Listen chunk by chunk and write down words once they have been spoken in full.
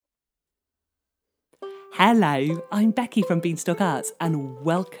Hello, I'm Becky from Beanstalk Arts and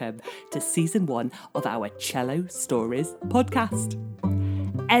welcome to Season 1 of our Cello Stories podcast.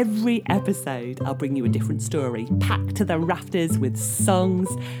 Every episode I'll bring you a different story packed to the rafters with songs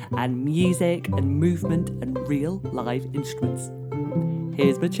and music and movement and real live instruments.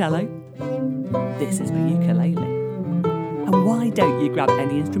 Here's my cello, this is my ukulele. And why don't you grab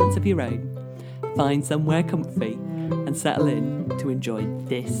any instruments of your own, find somewhere comfy and settle in to enjoy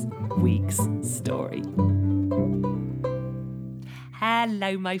this week's story.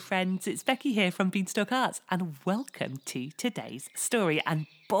 Hello my friends, it's Becky here from Beanstalk Arts and welcome to today's story. And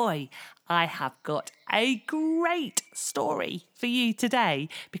boy, I have got a great story for you today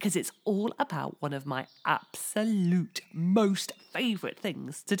because it's all about one of my absolute most favourite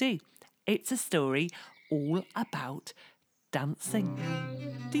things to do. It's a story all about dancing.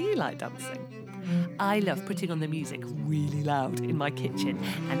 Do you like dancing? I love putting on the music really loud in my kitchen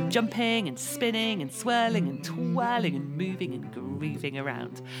and jumping and spinning and swirling and twirling and moving and grooving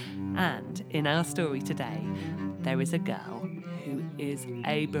around. And in our story today, there is a girl who is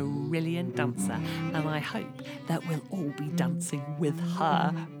a brilliant dancer, and I hope that we'll all be dancing with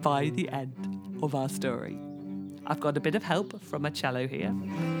her by the end of our story. I've got a bit of help from a cello here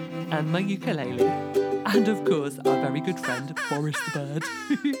and my ukulele. And of course, our very good friend, Boris the Bird.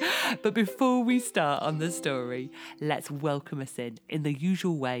 But before we start on the story, let's welcome us in the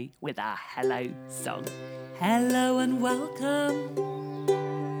usual way with our hello song. Hello and welcome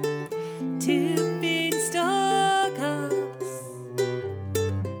to Beanstalk Arts.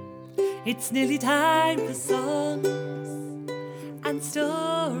 It's nearly time for songs and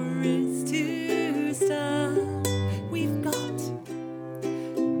stories to start. We've got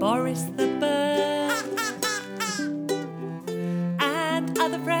Boris the Bird and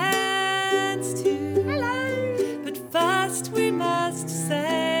other friends too. Hello. But first we must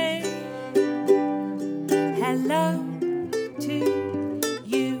say hello to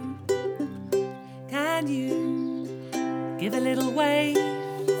you. Can you give a little wave?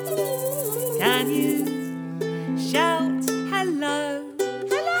 Can you shout hello?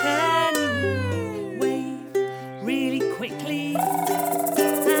 Hello. Can you wave really quickly?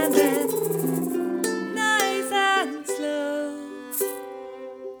 And then nice and slow.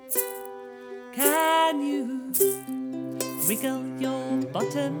 Can you wriggle your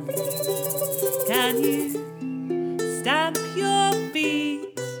bottom? Can you stamp your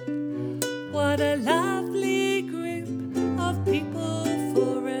feet? What a lovely group of people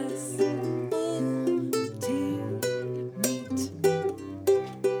for us all to meet.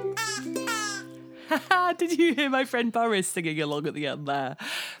 Did you hear my friend Boris singing along at the end there?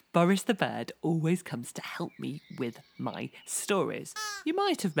 Boris the Bird always comes to help me with my stories. You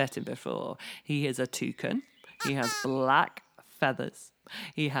might have met him before. He is a toucan. He has black feathers.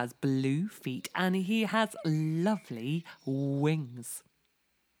 He has blue feet and he has lovely wings.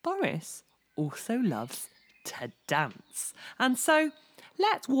 Boris also loves to dance. And so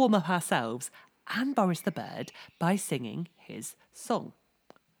let's warm up ourselves and Boris the Bird by singing his song.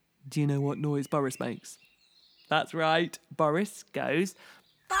 Do you know what noise Boris makes? That's right, Boris goes,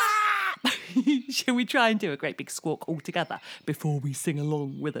 bah! Shall we try and do a great big squawk all together before we sing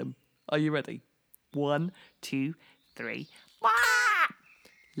along with him? Are you ready? 1, 2, 3, bah!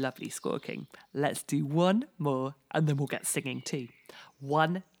 Lovely squawking. Let's do one more and then we'll get singing too.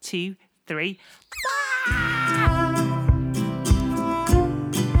 1, 2, 3, bah!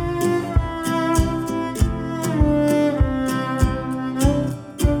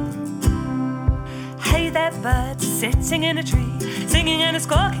 Bird sitting in a tree, singing and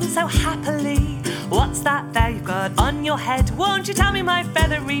squawking so happily. What's that there you've got on your head? Won't you tell me, my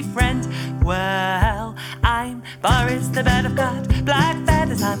feathery friend? Well, I'm Boris the Bird. I've got black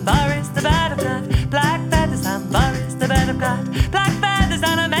feathers. I'm Boris the Bird. I've got black feathers. I'm Boris the Bird. I've got black feathers,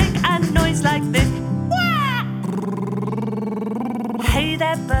 and I make a noise like this. Hey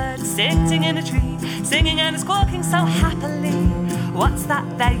there, bird sitting in a tree, singing and squawking so happily. What's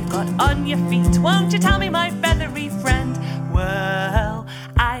that there you've got on your feet? Won't you tell me, my feathery friend? Well,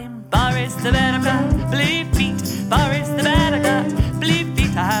 I'm Boris the Bird. I've got blue feet. Boris the Bird. I've got blue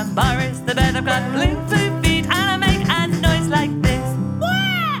feet. I'm Boris the Bird. I've got blue feet, and I make a noise like this.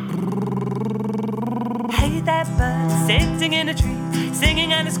 Hey there, bird sitting in a tree,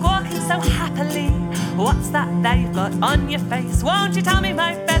 singing and squawking so happily. What's that there you've got on your face? Won't you tell me,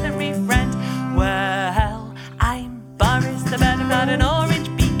 my feathery friend? Well, I'm Boris the Bird. I've got an orange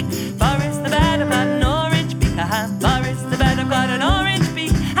beak. Boris the Bird. I've got an orange beak. I'm Boris the Bird. I've got an orange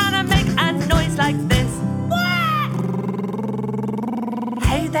beak, and I make a noise like this.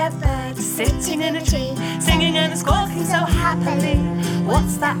 Hey there, bird sitting sitting in a tree, singing and squawking so happily.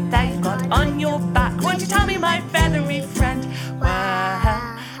 What's that they've got on your back? Won't you tell me, my feathery friend?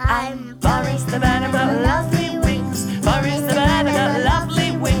 Well, I'm Boris the bird, I've got lovely wings. Boris the bird, I've got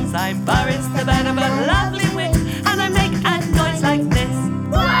lovely wings. I'm Boris the bird, I've got lovely wings. And I make a noise like this.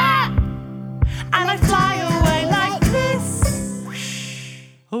 And I fly away like this.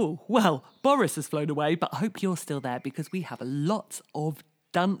 Oh, well, Boris has flown away, but I hope you're still there because we have a lot of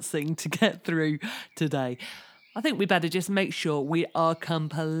dancing to get through today. I think we better just make sure we are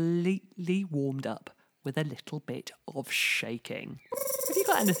completely warmed up with a little bit of shaking. Have you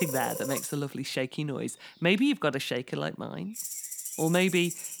got anything there that makes a lovely shaky noise? Maybe you've got a shaker like mine. Or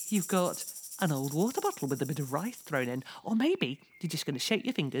maybe you've got an old water bottle with a bit of rice thrown in. Or maybe you're just going to shake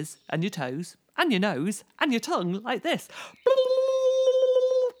your fingers and your toes and your nose and your tongue like this.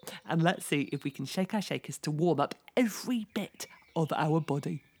 And let's see if we can shake our shakers to warm up every bit of our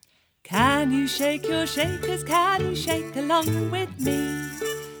body. Can you shake your shakers? Can you shake along with me?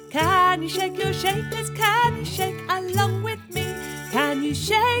 Can you shake your shakers? Can you shake along with me? Can you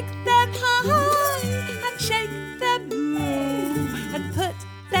shake them high and shake them low and put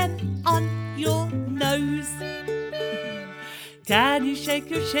them on your nose? Can you shake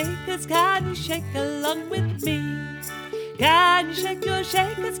your shakers? Can you shake along with me? Can you shake your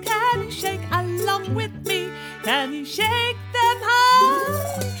shakers? Can you shake along with me? Can you shake them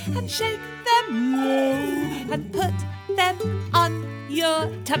high and shake them low and put them on your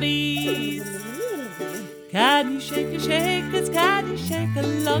tummies? Can you shake your shakers? Can you shake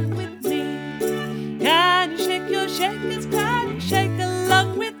along with me? Can you shake your shakers? Can you shake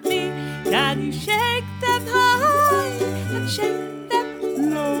along with me? Can you shake them high and shake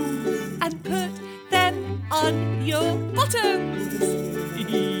them low and put them on your bottoms?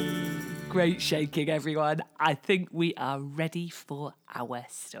 Great shaking, everyone. I think we are ready for our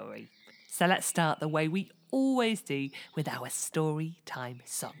story. So let's start the way we always do with our story time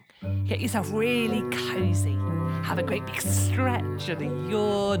song. Get yourself really cosy. Have a great big stretch and a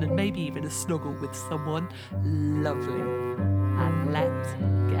yawn and maybe even a snuggle with someone lovely. And let's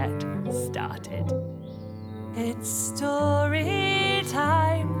get started. It's story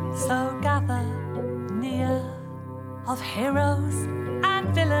time, so gather near. Of heroes and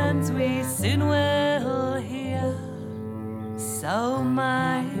villains we soon will hear. So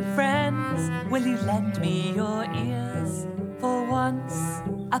my friends, will you lend me your ears for once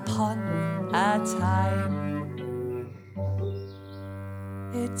upon a time?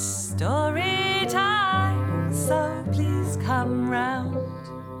 It's story time, so please come round.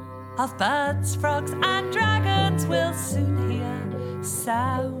 Of birds, frogs and dragons we'll soon hear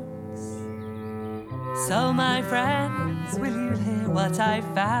sounds. So my friends, will you hear what I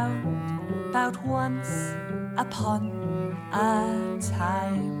found about once upon a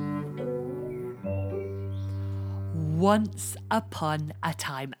time? Once upon a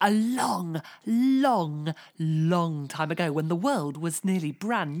time, a long, long, long time ago when the world was nearly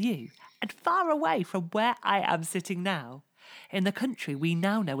brand new and far away from where I am sitting now, in the country we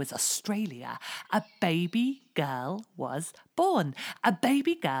now know as Australia, a baby girl was born. A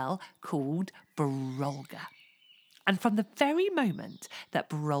baby girl called Brolga. And from the very moment that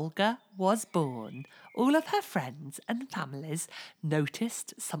Brolga was born, all of her friends and families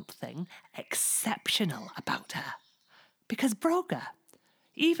noticed something exceptional about her. Because Brolga,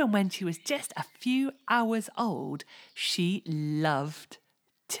 even when she was just a few hours old, she loved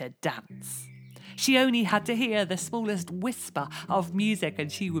to dance. She only had to hear the smallest whisper of music and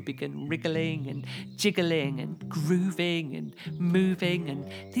she would begin wriggling and jiggling and grooving and moving, and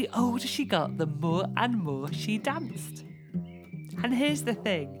the older she got, the more and more she danced. And here's the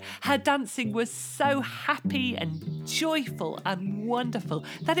thing, her dancing was so happy and joyful and wonderful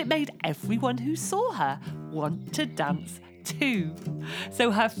that it made everyone who saw her want to dance too.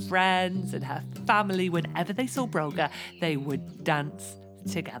 So her friends and her family, whenever they saw Brolga, they would dance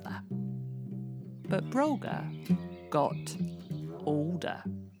together. But Brolga got older,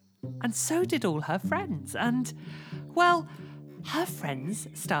 and so did all her friends. And, well, her friends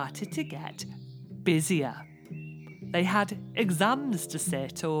started to get busier. They had exams to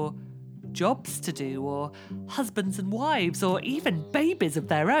sit, or jobs to do, or husbands and wives, or even babies of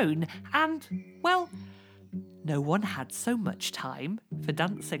their own. And, well, no one had so much time for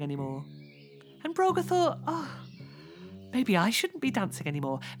dancing anymore. And Brolga thought, maybe I shouldn't be dancing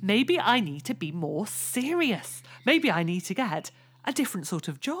anymore. Maybe I need to be more serious. Maybe I need to get a different sort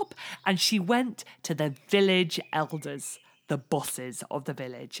of job. And she went to the village elders, the bosses of the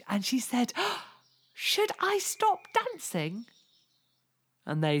village, and she said, should I stop dancing?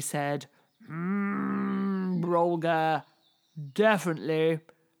 And they said, Brolga, definitely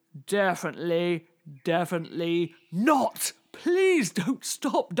Definitely not. Please don't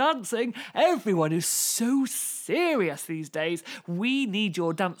stop dancing. Everyone is so serious these days. We need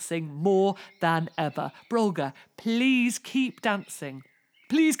your dancing more than ever. Brolga, please keep dancing.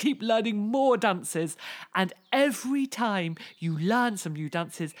 Please keep learning more dances. And every time you learn some new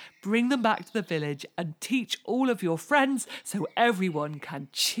dances, bring them back to the village and teach all of your friends so everyone can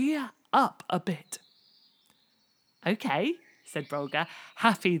cheer up a bit. Okay, said Brolga,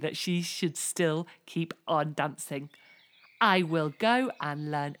 happy that she should still keep on dancing. I will go and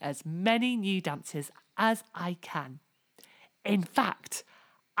learn as many new dances as I can. In fact,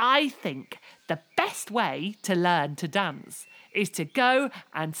 I think the best way to learn to dance is to go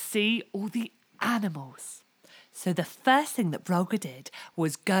and see all the animals. So the first thing that Brolga did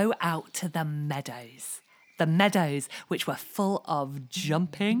was go out to the meadows. The meadows which were full of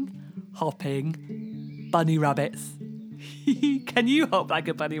jumping, hopping bunny rabbits. Can you hop like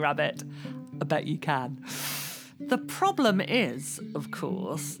a bunny rabbit? I bet you can. The problem is, of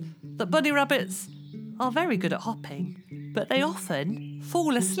course, that bunny rabbits are very good at hopping, but they often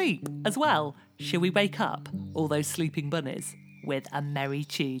fall asleep as well. Shall we wake up all those sleeping bunnies with a merry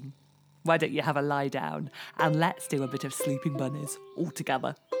tune? Why don't you have a lie down and let's do a bit of sleeping bunnies all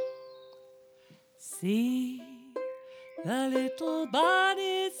together. See the little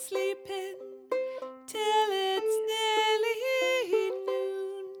bunnies sleeping till it's nearly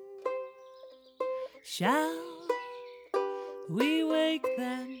noon. Shall we wake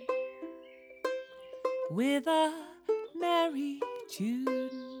them with a merry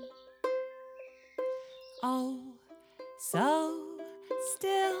tune? Oh, so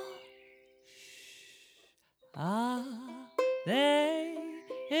still are they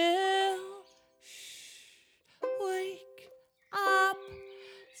ill? Wake up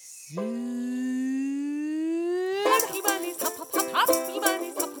soon. Happy bunnies, hop, hop, hop, happy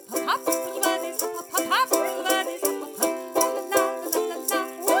bunnies, hop, hop, hop, happy bunnies, hop, hop, hop, happy bunnies, hop, hop, hop.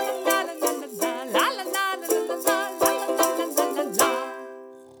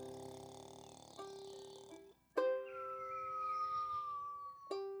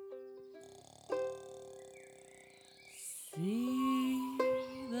 See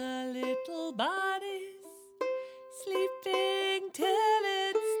the little bunnies sleeping till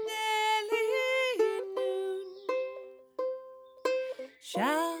it's nearly noon.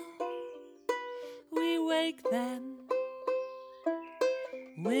 Shall we wake them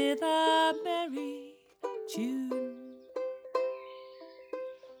with a merry tune?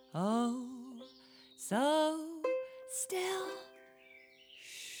 Oh, so still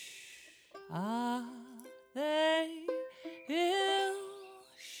are they ill?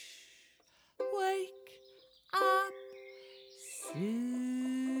 Wake up soon.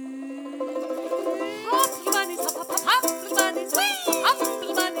 Happy bunnies, hop, hop, hop, happy bunnies, wee! Happy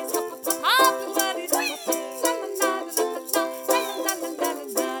bunnies, hop, hop, hop, happy bunnies, wee!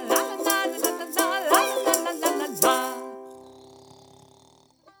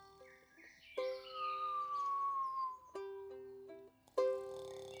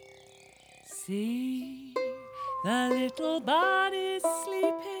 See the little bunnies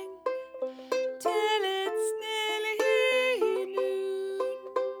sleeping till it's nearly noon.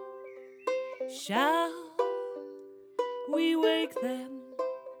 Shall we wake them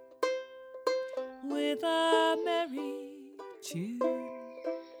with a merry tune?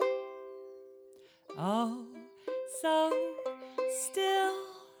 Oh, so still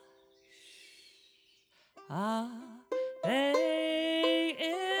are they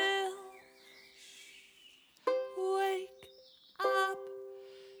ill? Wake up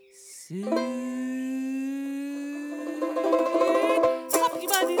soon. Happy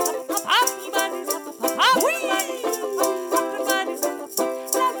bunnies, hop, hop, happy bunnies, hop, hop, hop, happy bunnies, hop, hop, happy bunnies, hop, hop,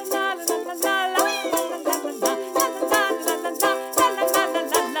 hop, la la la la la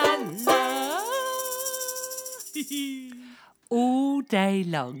la la All day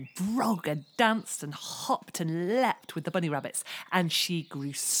long, Brolga danced and hopped and leapt with the bunny rabbits, and she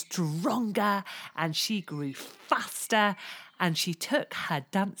grew stronger and she grew faster, and she took her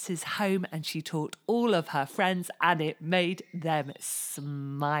dances home and she taught all of her friends, and it made them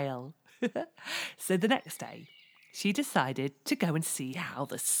smile. So the next day, she decided to go and see how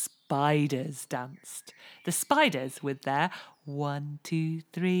the spiders danced. The spiders with their 1, 2,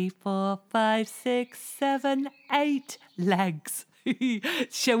 3, 4, 5, 6, 7, 8 legs.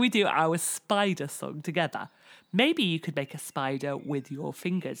 Shall we do our spider song together? Maybe you could make a spider with your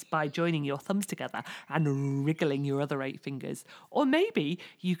fingers by joining your thumbs together and wriggling your other 8 fingers. Or maybe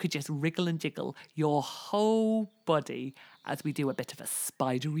you could just wriggle and jiggle your whole body as we do a bit of a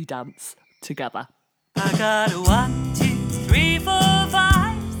spidery dance together. I got a 1, 2, 3, 4,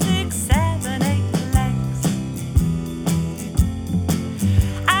 5, 6,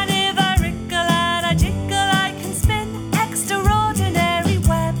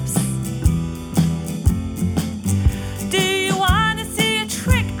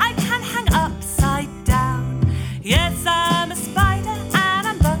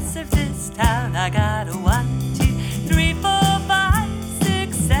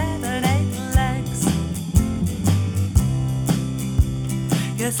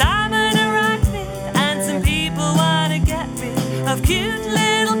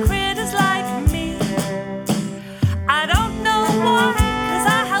 little critters like me. I don't know why, 'cause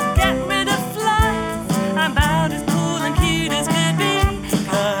I help get rid of flies. I'm about as cool and cute as could be,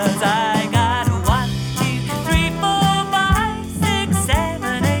 'cause I got 1, 2, 3, 4, 5, 6,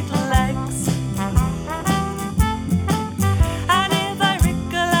 7, 8 legs. And if I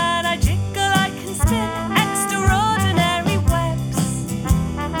wriggle and I jiggle, I can spin extraordinary webs.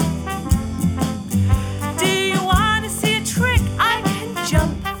 Do you want to see a trick? I can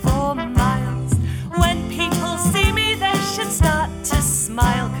jump for miles. When people see me, they should start to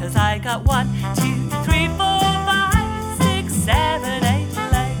smile, 'cause I got 1, 2, 3, 4, 5, 6, 7, 8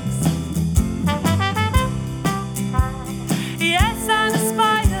 legs. Yes, I'm a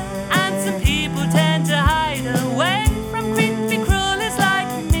spider, and some people tend to hide away from creepy crawlers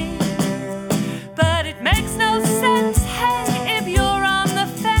like me. But it makes no sense. Hey, if you're on the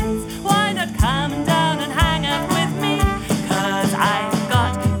fence, why not come down and hang out with me? 'Cause I've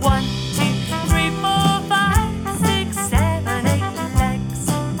got 1, 2, 3, 4, 5, 6, 7, 8 legs.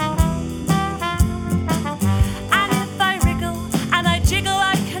 And if I wriggle and I jiggle,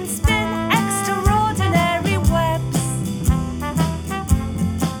 I can spin extraordinary webs.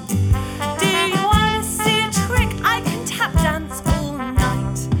 Do you want to see a trick? I can tap dance all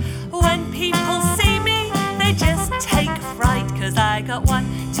night. When people see me, they just take fright, 'cause I got 1,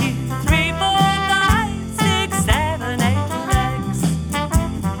 2, 3, 4, 5, 6, 7, 8 legs.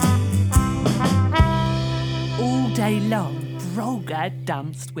 All day long, Brolga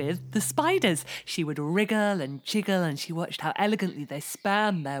danced with the spiders. She would wriggle and jiggle, and she watched how elegantly they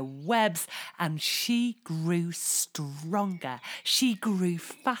span their webs, and she grew stronger. She grew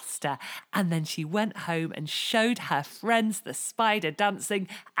faster, and then she went home and showed her friends the spider dancing,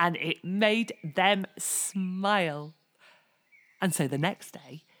 and it made them smile. And so the next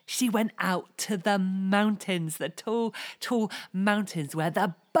day, she went out to the mountains, the tall, tall mountains where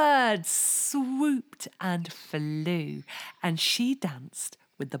the birds swooped and flew, and she danced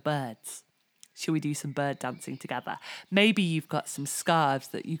with the birds. Shall we do some bird dancing together? Maybe you've got some scarves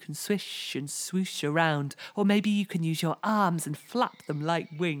that you can swish and swoosh around, or maybe you can use your arms and flap them like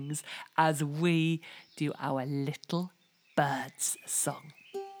wings as we do our little birds song.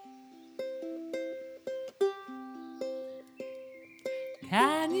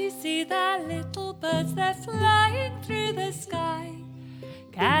 Can you see the little birds? They're flying through the sky.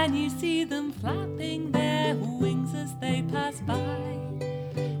 Can you see them flapping their wings as they pass by?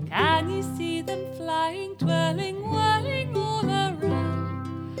 Can you see them flying, twirling, whirling all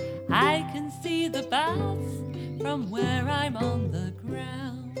around? I can see the birds from where I'm on the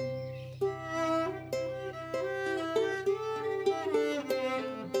ground.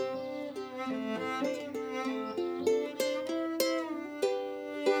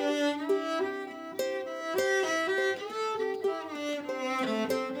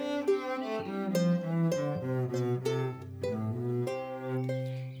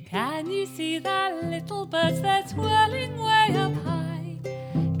 Can you see the little birds? They're twirling way up high.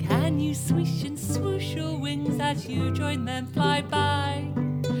 Can you swish and swoosh your wings as you join them fly by?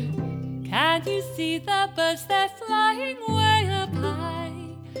 Can you see the birds? They're flying way up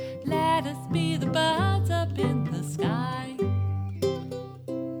high. Let us be the birds up in the sky.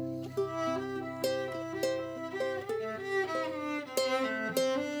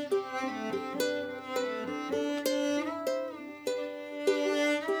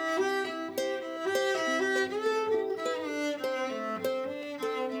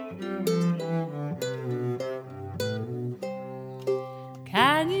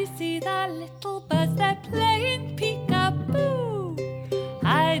 Can you see the little birds? They're playing peekaboo,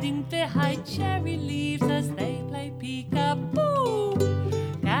 hiding behind cherry leaves as they play peekaboo.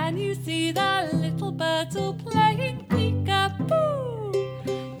 Can you see the little birds all playing peekaboo?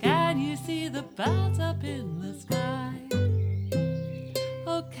 Can you see the birds up in the sky?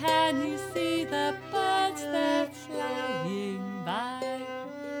 Oh, can you see the birds? They're flying by.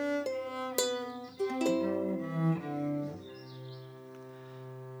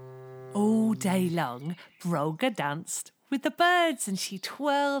 All day long, Brolga danced with the birds, and she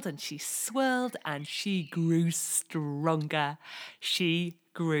twirled and she swirled, and she grew stronger. She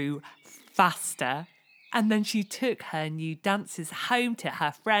grew faster. And then she took her new dances home to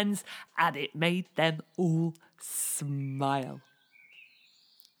her friends, and it made them all smile.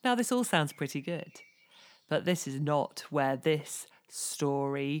 Now, this all sounds pretty good, but this is not where this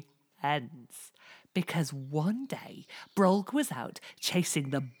story ends. Because one day, Brolga was out chasing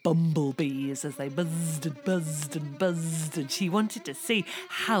the bumblebees as they buzzed and buzzed and buzzed, and she wanted to see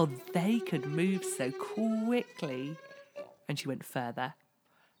how they could move so quickly. And she went further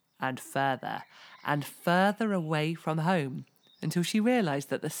and further and further away from home until she realised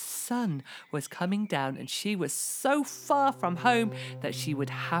that the sun was coming down and she was so far from home that she would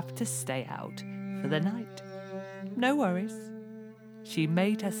have to stay out for the night. No worries. She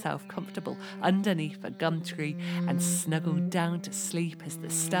made herself comfortable underneath a gum tree and snuggled down to sleep as the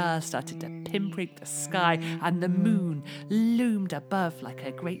stars started to pinprick the sky and the moon loomed above like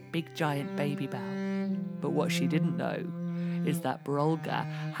a great big giant baby bell. But what she didn't know is that Brolga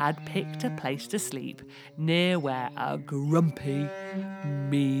had picked a place to sleep near where a grumpy,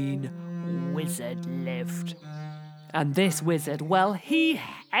 mean wizard lived. And this wizard, well, he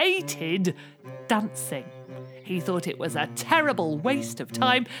hated dancing. He thought it was a terrible waste of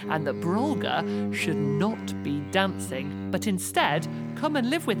time and that Brolga should not be dancing, but instead come and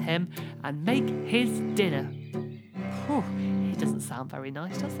live with him and make his dinner. Whew, he doesn't sound very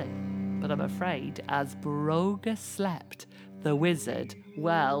nice, does he? But I'm afraid as Brolga slept, the wizard,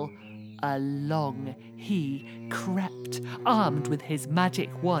 well, along he crept, armed with his magic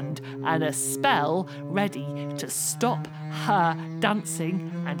wand and a spell ready to stop her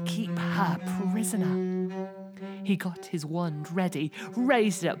dancing and keep her prisoner. He got his wand ready,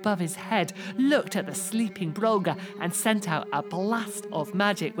 raised it above his head, looked at the sleeping Brolga and sent out a blast of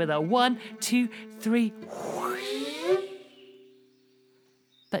magic with a 1, 2, 3 whoosh.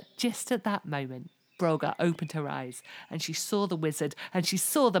 But just at that moment, Brolga opened her eyes and she saw the wizard and she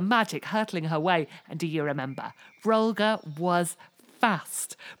saw the magic hurtling her way. And do you remember? Brolga was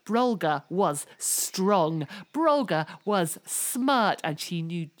fast. Brolga was strong. Brolga was smart and she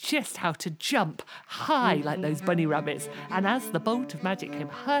knew just how to jump high like those bunny rabbits. And as the bolt of magic came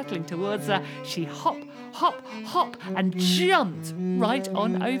hurtling towards her, she hop, hop, hop and jumped right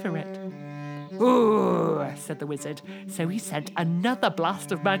on over it. "Ooh," said the wizard. So he sent another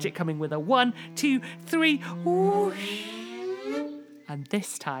blast of magic coming with a 1, 2, 3 whoosh. And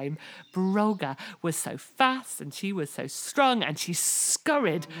this time, Brolga was so fast and she was so strong and she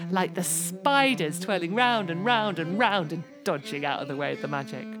scurried like the spiders twirling round and round and round and dodging out of the way of the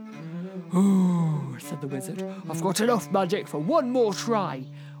magic. "Ooh," said the wizard. "I've got enough magic for one more try.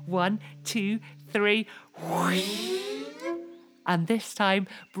 1, 2, 3 whoosh." And this time,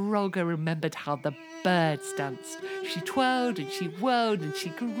 Brolga remembered how the birds danced. She twirled and she whirled and she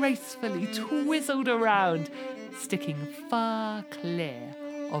gracefully twizzled around, sticking far clear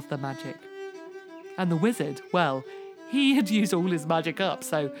of the magic. And the wizard, well, he had used all his magic up,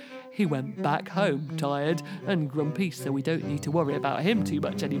 so he went back home tired and grumpy, so we don't need to worry about him too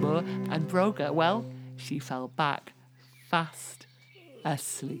much anymore. And Brolga, well, she fell back fast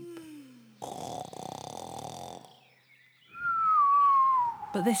asleep.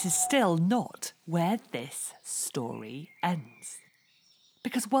 But this is still not where this story ends.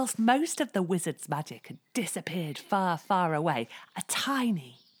 Because whilst most of the wizard's magic had disappeared far, far away, a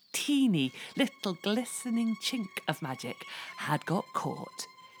tiny, teeny, little glistening chink of magic had got caught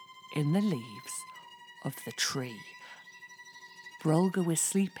in the leaves of the tree. Brolga was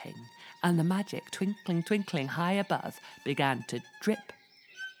sleeping, and the magic, twinkling, twinkling high above, began to drip,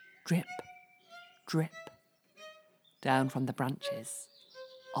 drip, drip, down from the branches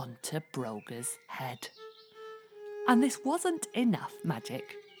onto Brolga's head. And this wasn't enough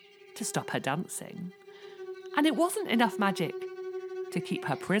magic to stop her dancing. And it wasn't enough magic to keep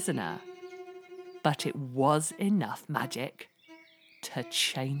her prisoner. But it was enough magic to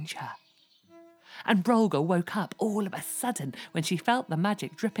change her. And Brolga woke up all of a sudden when she felt the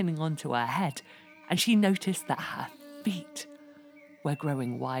magic dripping onto her head, and she noticed that her feet were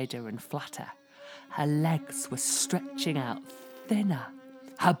growing wider and flatter. Her legs were stretching out thinner.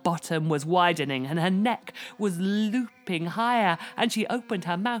 Her bottom was widening and her neck was looping higher, and she opened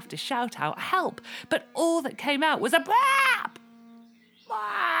her mouth to shout out help, but all that came out was a blap!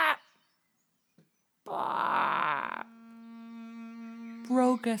 Blap! Blap!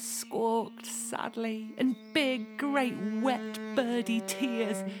 Brolga squawked sadly, and big, great, wet, birdy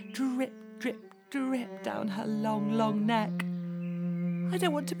tears drip, drip, drip down her long, long neck. I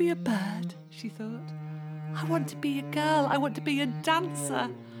don't want to be a bird, she thought. I want to be a girl. I want to be a dancer.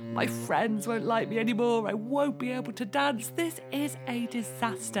 My friends won't like me anymore. I won't be able to dance. This is a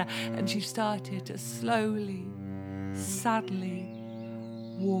disaster. And she started to slowly, sadly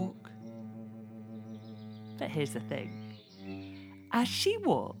walk. But here's the thing. As she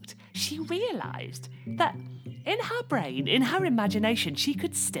walked, she realised that in her brain, in her imagination, she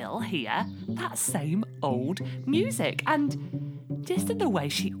could still hear that same old music. And just in the way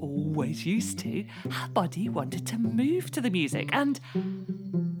she always used to, her body wanted to move to the music. And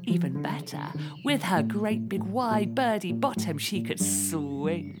even better, with her great big wide birdy bottom, she could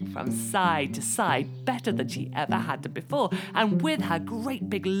swing from side to side better than she ever had before. And with her great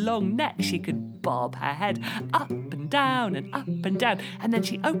big long neck, she could bob her head up and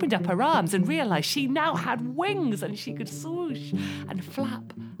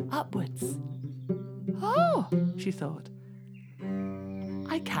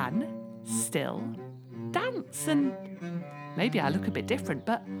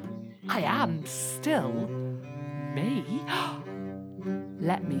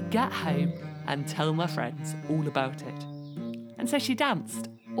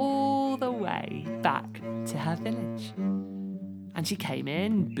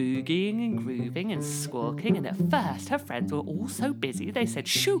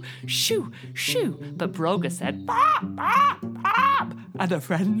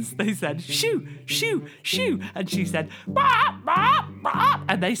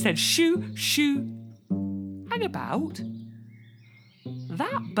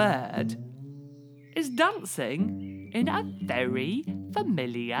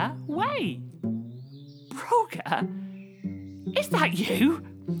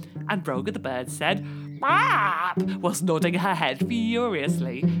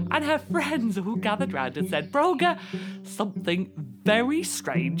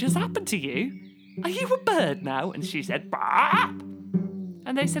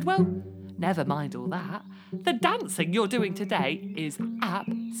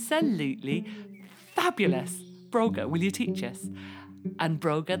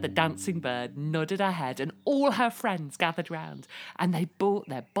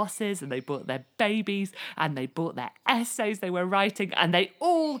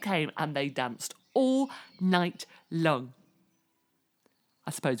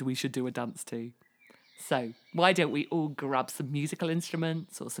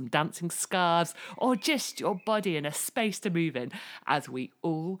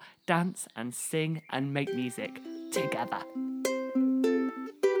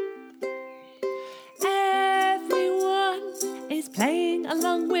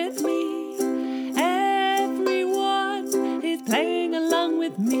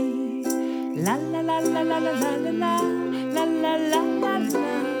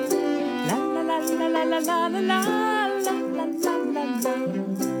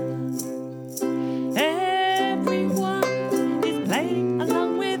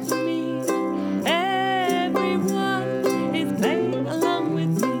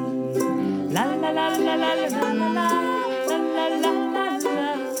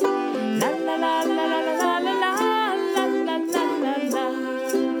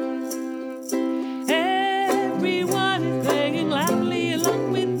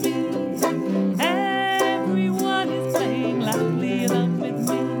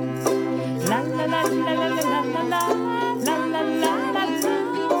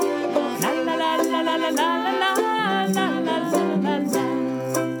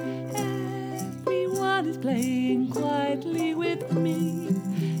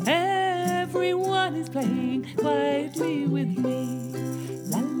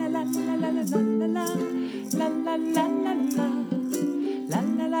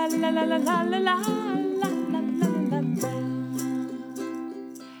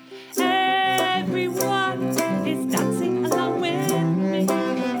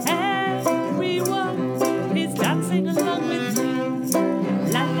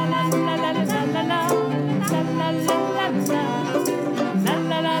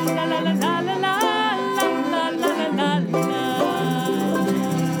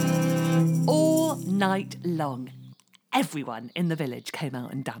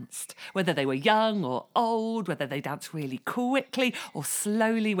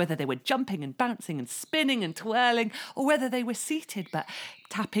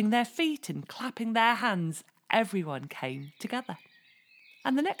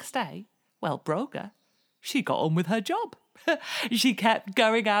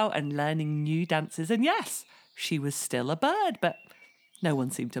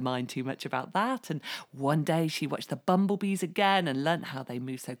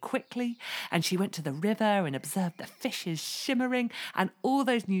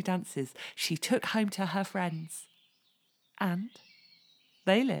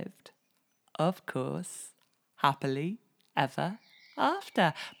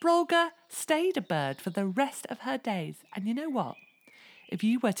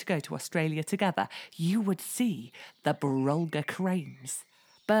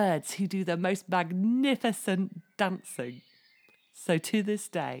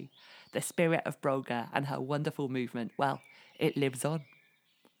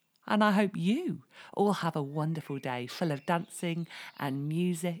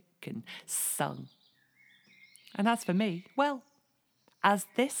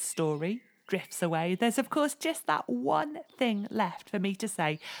drifts away, there's of course just that one thing left for me to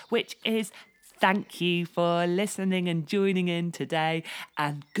say, which is thank you for listening and joining in today,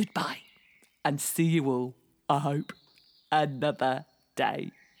 and goodbye, and see you all, I hope, another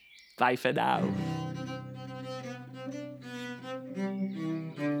day. Bye for now.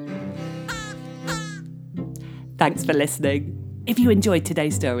 Thanks for listening. If you enjoyed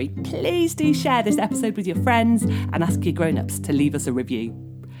today's story, please do share this episode with your friends and ask your grown-ups to leave us a review.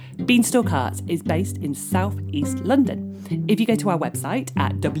 Beanstalk Arts is based in South East London. If you go to our website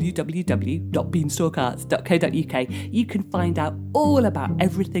at www.beanstalkarts.co.uk, you can find out all about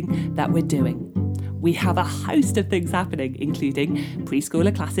everything that we're doing. We have a host of things happening, including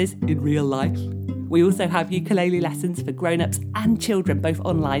preschooler classes in real life. We also have ukulele lessons for grown-ups and children, both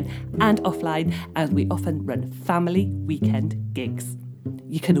online and offline, and we often run family weekend gigs.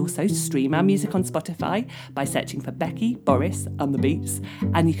 You can also stream our music on Spotify by searching for Becky, Boris and the Beats,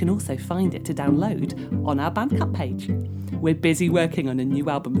 and you can also find it to download on our Bandcamp page. We're busy working on a new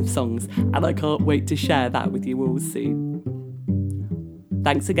album of songs, and I can't wait to share that with you all soon.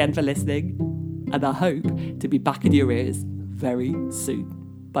 Thanks again for listening, and I hope to be back in your ears very soon.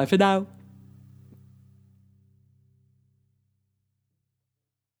 Bye for now.